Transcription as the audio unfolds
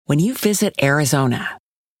When you visit Arizona,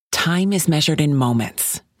 time is measured in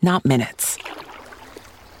moments, not minutes.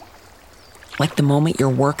 Like the moment your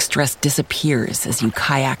work stress disappears as you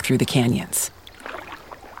kayak through the canyons.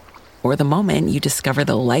 Or the moment you discover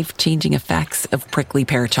the life-changing effects of prickly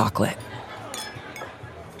pear chocolate.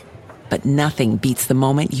 But nothing beats the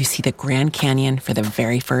moment you see the Grand Canyon for the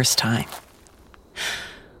very first time.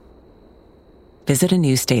 Visit a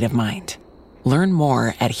new state of mind. Learn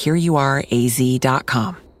more at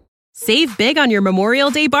hereyouareaz.com. Save big on your Memorial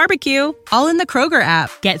Day barbecue, all in the Kroger app.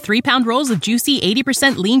 Get 3-pound rolls of juicy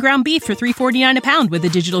 80% lean ground beef for $3.49 a pound with a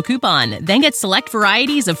digital coupon. Then get select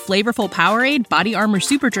varieties of flavorful Powerade, Body Armor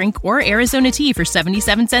Super Drink, or Arizona tea for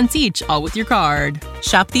 77 cents each, all with your card.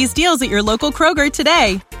 Shop these deals at your local Kroger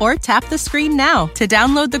today, or tap the screen now to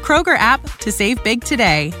download the Kroger app to save big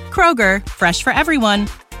today. Kroger, fresh for everyone.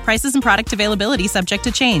 Prices and product availability subject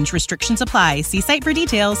to change. Restrictions apply. See site for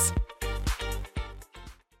details.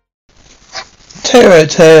 Terror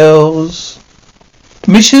Tales.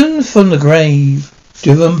 Mission from the Grave.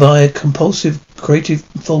 Driven by a compulsive creative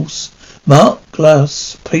force. Mark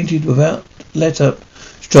Glass, painted without let-up.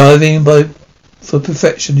 Striving for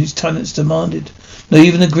perfection his talents demanded. Not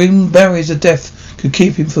even the grim barriers of death could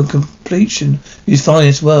keep him from completion of his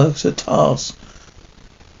finest works. A task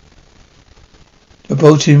that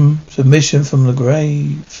brought him submission from the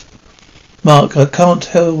grave. Mark, I can't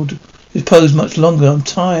hold this pose much longer. I'm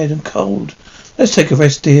tired and cold. Let's take a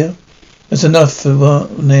rest, dear. That's enough for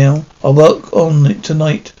now. I'll work on it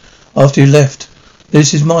tonight after you left.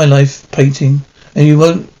 This is my life, painting. And you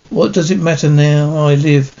won't. What does it matter now how I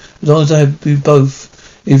live, as long as I have you both?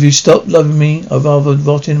 If you stop loving me, I'd rather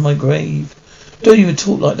rot in my grave. Don't even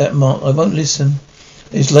talk like that, Mark. I won't listen.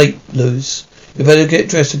 It's late, Lewis. You better get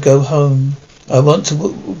dressed and go home. I want to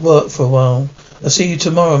work for a while. I'll see you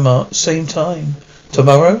tomorrow, Mark. Same time.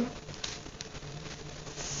 Tomorrow?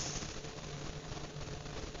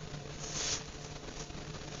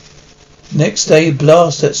 Next day,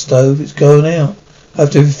 blast that stove. It's going out. I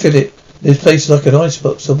have to refill it. This place is like an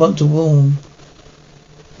icebox. I want to warm.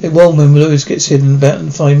 It warm when Lewis gets in about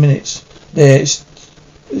 5 minutes. There, it's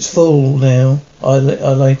full now. I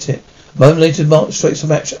light it. A moment later, Mark strikes a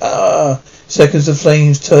match. Ah! Seconds of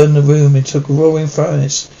flames turned the room into a roaring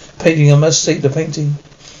furnace. Painting, I must save the painting.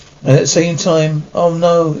 And at the same time, oh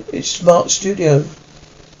no, it's Mark's studio.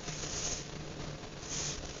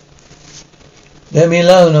 Let me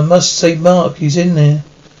alone. I must save Mark. He's in there.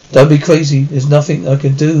 Don't be crazy. There's nothing I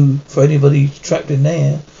can do for anybody trapped in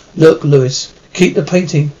there. Look, Lewis, keep the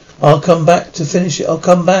painting. I'll come back to finish it. I'll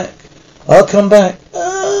come back.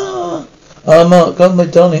 Ah, Mark, oh my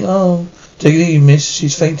darling. Oh, take it easy, miss.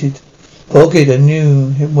 She's fainted. Poor kid, I knew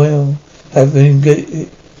him well. They were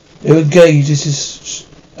engaged. This is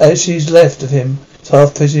as she's left of him. It's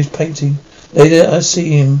half finished painting. Later, I see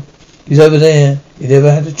him. He's over there. He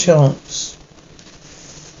never had a chance.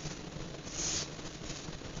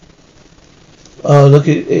 Oh, look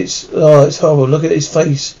at it's horrible. Look at his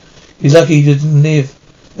face. He's lucky he didn't live.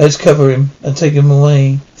 Let's cover him and take him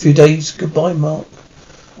away. A few days. Goodbye, Mark.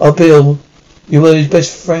 Oh, Bill, you were his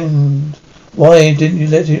best friend. Why didn't you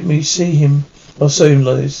let me see him? Or soon,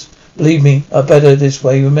 Lois. Believe me, I better this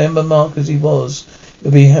way. Remember Mark as he was.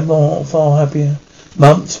 You'll be far happier.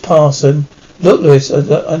 Months pass and look, Lois,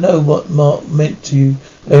 I know what Mark meant to you.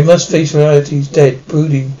 But he must face reality. He's dead,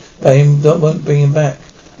 brooding. But him won't bring him back.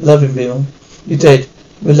 Love him, Bill. You're dead.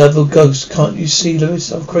 You're a lovable ghost. Can't you see,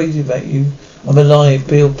 Lewis? I'm crazy about you. I'm alive,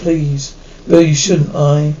 Bill, please. Bill, you shouldn't.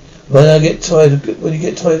 When you get tired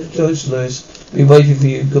of ghosts, Lewis, I'll be waiting for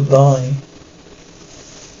you. Goodbye.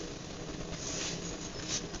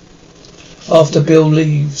 After Bill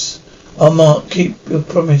leaves. Oh, Mark, keep your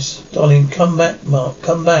promise. Darling, come back, Mark.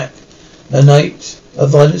 Come back. At night, a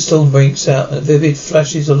violent storm breaks out and vivid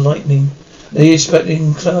flashes of lightning. The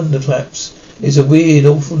expecting thunderclaps. It's a weird,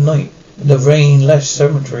 awful night in the rain-lashed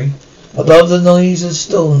cemetery. Above the noise of the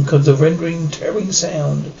storm comes a rending, tearing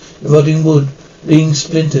sound. The rotting wood being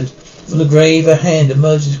splintered. From the grave a hand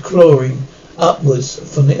emerges clawing upwards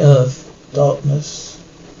from the earth. Darkness.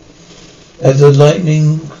 As the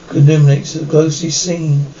lightning illuminates the ghostly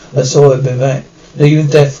scene, I saw it back. Not even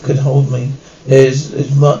death could hold me. There's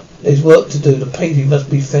work to do. The painting must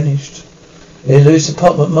be finished. In Lewis'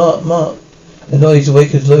 apartment, Mark. The noise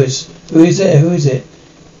awakens Lewis. Who is there? Who is it?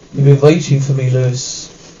 You've been waiting for me, Lewis.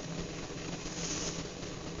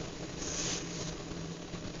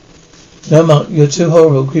 No, Mark, you're too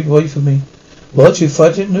horrible. Keep away from me. What? You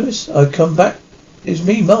frightened, Lewis? I've come back. It's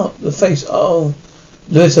me, Mark. The face. Oh,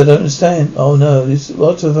 Lewis, I don't understand. Oh no,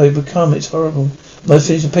 what have I become? It's horrible. I must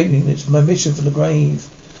finish the painting. It's my mission for the grave.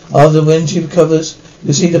 After when she recovers,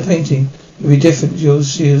 you'll see the painting. You'll be different. You'll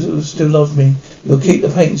still love me. You'll keep the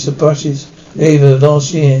paints, the brushes. Gave her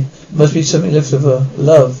last year. Must be something left of her.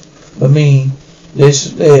 Love. For me.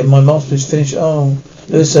 There, my masterpiece finished. Oh,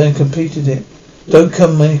 Lewis Dane completed it. Don't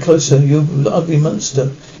come any closer, you ugly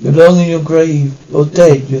monster. You belong in your grave. You're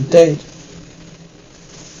dead. You're dead.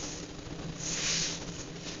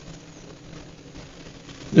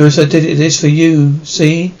 Lewis, I did this for you.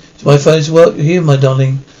 See? It's my finest work here, my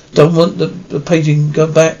darling. Don't want the painting.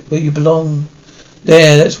 Go back where you belong.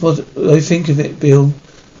 There, that's what I think of it, Bill.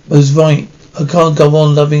 Was right. I can't go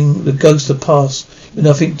on loving the ghost of past. You're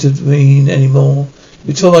nothing to me anymore.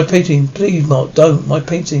 You tore my painting. Please, Mark, don't. My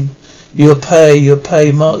painting. You'll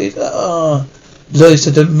pay, Mark. Lois,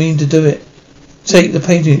 I don't mean to do it. Take the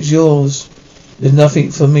painting, it's yours. There's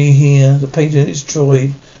nothing for me here. The painting is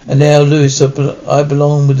destroyed. And now, Lewis, I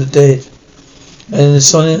belong with the dead. And the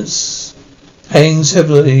silence hangs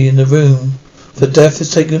heavily in the room. For death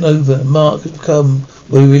has taken over. Mark has become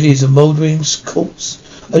what he really is, a mouldering corpse.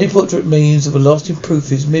 Only portrait means of a lasting proof of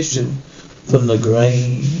his mission from the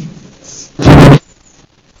grave.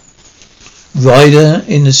 Rider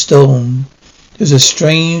in the Storm. There's a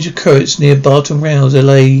strange occurrence near Barton Rouse,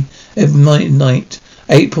 LA, every night,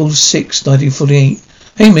 April 6, 1948.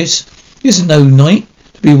 Hey, miss, isn't no night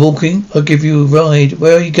to be walking. I'll give you a ride.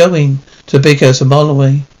 Where are you going? To the big house a mile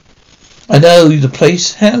away. I know the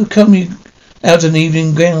place. How come you out on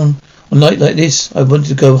evening ground on a night like this? I wanted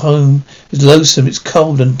to go home. It's lonesome. It's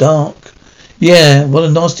cold and dark. Yeah, what a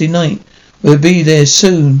nasty night. We'll be there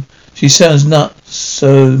soon. She sounds nuts,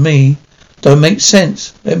 so me. Don't make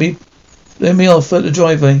sense. Let me off at the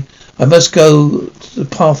driveway. I must go to the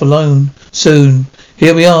path alone soon.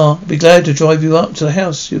 Here we are. I'll be glad to drive you up to the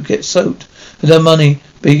house. You'll get soaked. There's no money,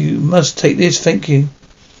 but you must take this. Thank you.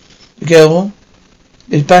 The girl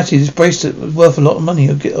is batty. This bracelet was worth a lot of money.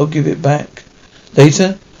 I'll give it back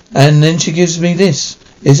later. And then she gives me this.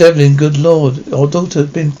 It's Evelyn. Good Lord, our daughter has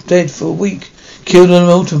been dead for a week. Killed in an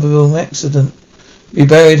automobile accident. We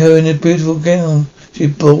buried her in a beautiful gown she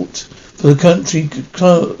bought for the country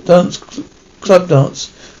club dance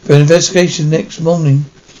for an investigation next morning.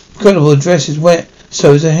 Incredible. Her dress is wet,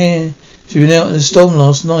 so is her hair. She's been out in the storm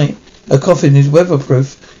last night. Her coffin is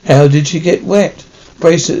weatherproof. How did she get wet?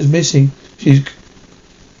 Bracelet is missing. She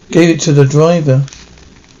gave it to the driver.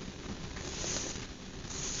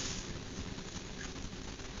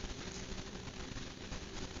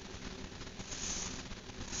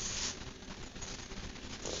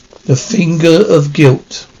 The Finger of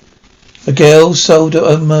Guilt. A girl sold her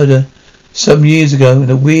own murder some years ago in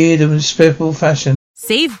a weird and despicable fashion.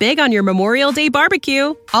 Save big on your Memorial Day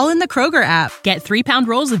barbecue, all in the Kroger app. Get 3-pound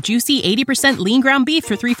rolls of juicy 80% lean ground beef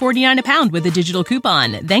for $3.49 a pound with a digital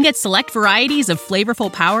coupon. Then get select varieties of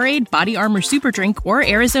flavorful Powerade, Body Armor Super Drink, or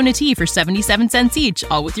Arizona tea for 77 cents each,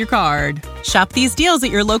 all with your card. Shop these deals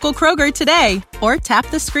at your local Kroger today, or tap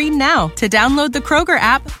the screen now to download the Kroger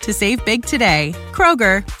app to save big today.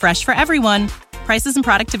 Kroger, fresh for everyone. Prices and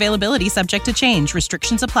product availability subject to change.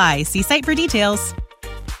 Restrictions apply. See site for details.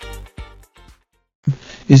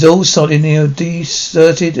 Is all solid near a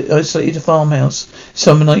deserted, isolated farmhouse,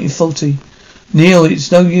 summer 1940. Neil,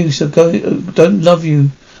 it's no use. Don't love you.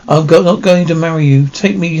 I'm not going to marry you.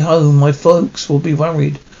 Take me home. My folks will be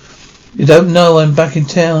worried. You don't know I'm back in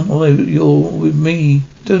town, although you're with me,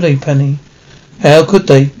 do they, Penny? How could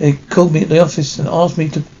they? They called me at the office and asked me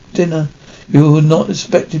to dinner. You were not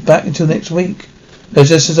expected back until next week. That's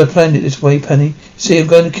just as I planned it this way, Penny. See, I'm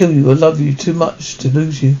going to kill you. I love you too much to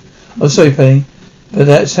lose you. I'm sorry, Penny, but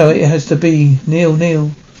that's how it has to be.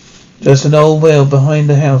 Neil. Just an old well behind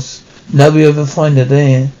the house. Nobody ever find her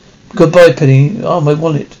there. Goodbye, Penny. Oh, my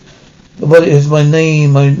wallet. The wallet has my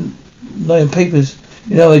name and papers.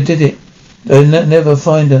 You know I did it. They'll never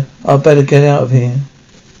find her. I'll better get out of here.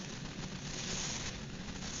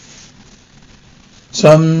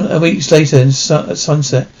 Some weeks later, at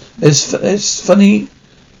sunset, it's funny.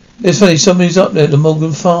 Somebody's up there at the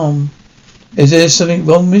Morgan farm. Is there something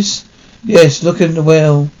wrong, miss? Yes, look in the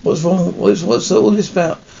well. What's wrong? What's all this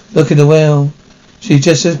about? Look in the well. She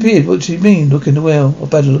just disappeared. What do you mean, look in the well? I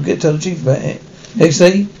better tell the chief about it. Next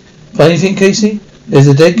day, find anything, Casey? There's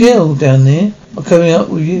a dead girl down there. I'm coming up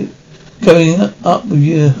with you.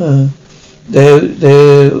 Her.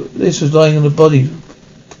 This was lying on the body,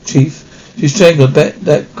 Chief. She strangled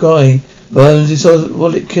that guy who owns this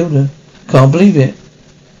wallet killed her. Can't believe it.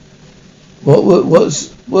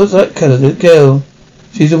 What's that colour? The girl.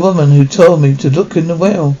 She's a woman who told me to look in the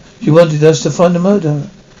well. She wanted us to find the murderer.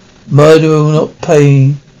 Murderer will not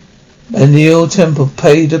pay. And Neil Temple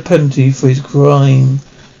paid the penalty for his crime.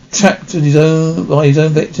 Trapped by his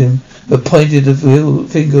own victim, but pointed the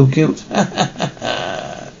finger of guilt.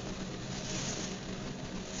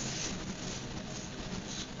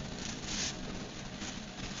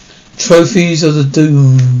 Trophies of the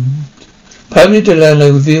doomed. Pablo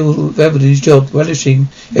Delano revealed his job, relishing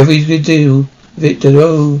every good deal of it.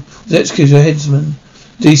 Delano was executed a headsman.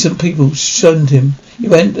 Decent people shunned him. He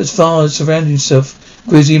went as far as surrounding himself,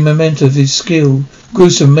 grisly memento of his skill,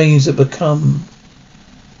 gruesome means that become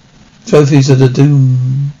trophies of the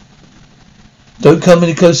doom. Don't come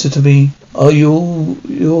any closer to me. Are you're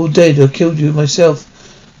all dead? I killed you myself.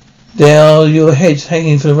 There are your heads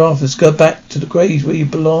hanging from the rafters. Go back to the graves where you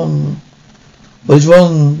belong. What is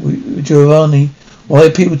wrong with Giovanni? Why are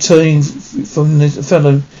people turning from this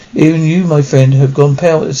fellow? Even you, my friend, have gone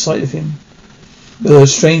pale at the sight of him. You're a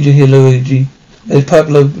stranger here, Luigi. There's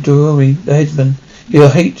Pablo Dururi, the headsman.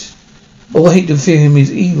 All hate and fear him is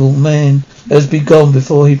evil man. Let us be gone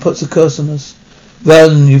before he puts a curse on us.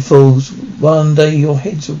 Run, you fools. One day your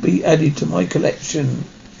heads will be added to my collection.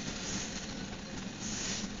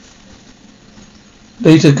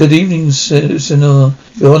 Later, good evening, Senor.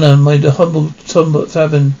 Your Honor, my humble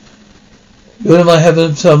tavern. Your Honor, my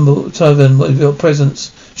heaven tavern with your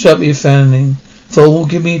presence. Shut up your fanning. Fool,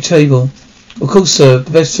 give me a table. Of course, sir. The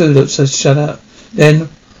best food, says shut up. Then,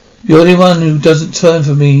 you're the one who doesn't turn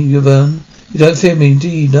for me, Yvonne. You don't fear me,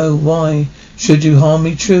 indeed. No, why should you harm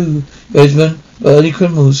me? True, Edmund, but only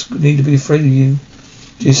criminals need to be afraid of you.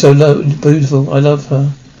 She's so beautiful. I love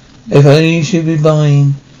her. If only she'd be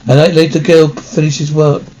mine. A night later, the girl finishes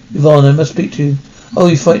work. Yvonne, I must speak to you. Oh,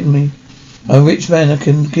 you frighten me. I'm a rich man. I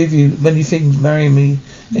can give you many things. Marry me,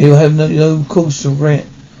 and you'll have no cause to regret.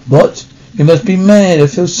 What? You must be mad. I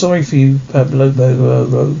feel sorry for you, Pablo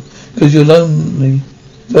Barro, because you're lonely.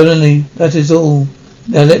 Lonely, that is all.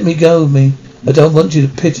 Now let me go with me. I don't want you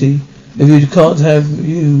to pity. If you can't have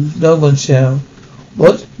you, no one shall.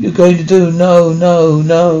 What you're going to do? No, no,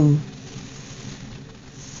 no.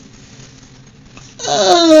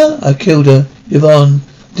 I killed her. Yvonne,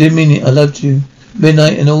 didn't mean it. I loved you.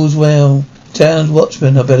 Midnight and all's well. Town's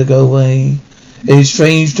watchman, I better go away. In his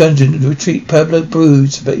strange dungeon, the retreat, Pablo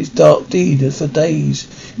broods about his dark deed for days.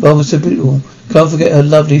 Yvonne was so beautiful. Can't forget her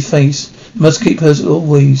lovely face. Must keep hers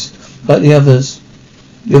always, like the others.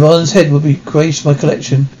 Yvonne's head will be graced my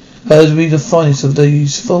collection. Hers will be the finest of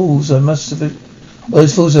these fools.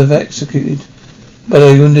 Those fools have executed. But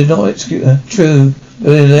I did not execute her. True,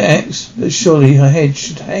 but in the axe, but surely her head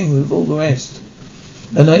should hang with all the rest.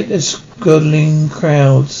 At night, there's girdling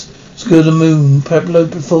crowds. Skill the moon. Pablo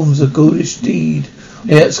performs a ghoulish deed on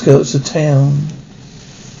the outskirts of town.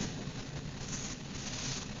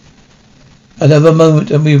 Another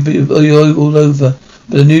moment and we will be all over.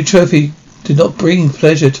 But the new trophy did not bring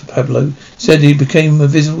pleasure to Pablo. Instead, he became a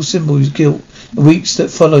visible symbol of his guilt. The weeks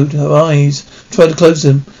that followed, her eyes tried to close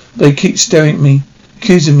them, but they keep staring at me,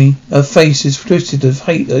 accusing me. Her face is twisted of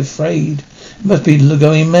hate, afraid. It must be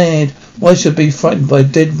going mad. Why should I be frightened by a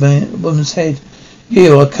dead woman's head?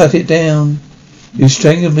 Here, I cut it down. You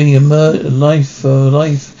strangled me, a life for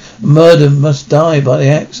life. A murder must die by the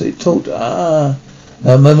axe. It talked. A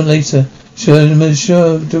moment later,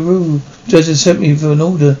 Monsieur Deroux, judge has sent me for an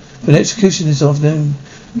order for an execution this afternoon.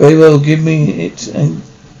 Very well, give me it and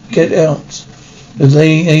get out. The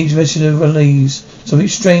age messenger relays. Something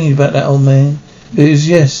strange about that old man. It is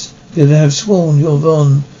yes. They have sworn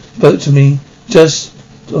Yvonne spoke to me. It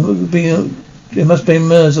must be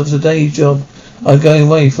murders of the day's job. I'm going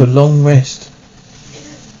away for a long rest.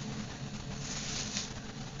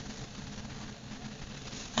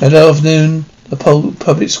 That afternoon, the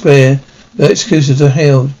public square, the executions are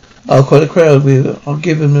held. Quite a crowd. I'll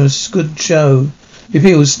give them a good show. The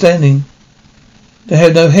people standing. They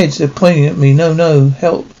have no heads. They're pointing at me. No,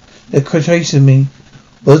 help. They're chasing me.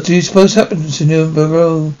 What do you suppose happened to Senor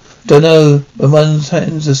Barreau? Don't know. When one's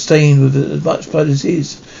hands are stained with as much blood as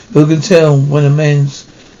his, who can tell when a man's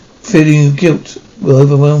feeling of guilt will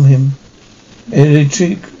overwhelm him? In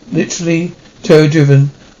intrigue, literally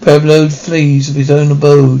terror-driven, Pablo flees of his own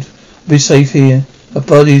abode. Be safe here. Our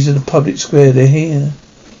bodies in the public square. They're here.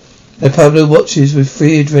 And Pablo watches with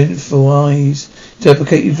fear-dreadful eyes.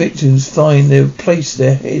 Deprecated victims find they have placed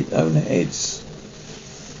their own heads.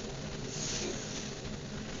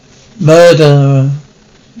 Murderer,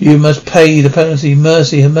 you must pay the penalty.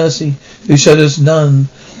 Mercy, have mercy. You showed us none.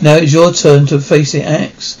 Now it's your turn to face the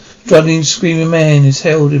axe. Struggling, screaming man is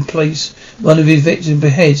held in place. One of his victims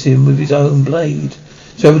beheads him with his own blade.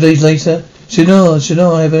 Several days later, Senor,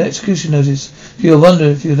 I have an execution notice. You'll wonder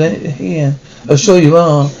if you're here. I'm sure you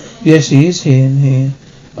are. Yes, he is here.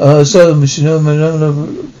 So, Monsieur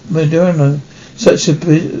Moderno, such a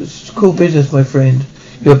cool business, my friend.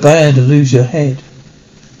 You're bound to lose your head.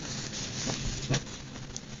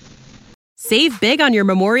 Save big on your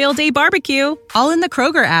Memorial Day barbecue, all in the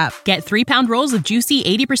Kroger app. Get 3-pound rolls of juicy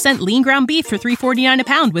 80% lean ground beef for $3.49 a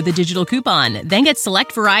pound with a digital coupon. Then get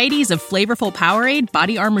select varieties of flavorful Powerade,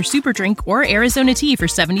 Body Armor Super Drink, or Arizona tea for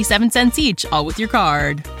 77 cents each, all with your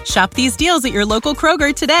card. Shop these deals at your local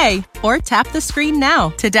Kroger today, or tap the screen now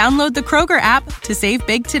to download the Kroger app to save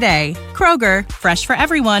big today. Kroger, fresh for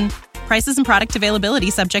everyone. Prices and product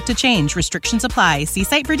availability subject to change. Restrictions apply. See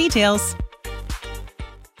site for details.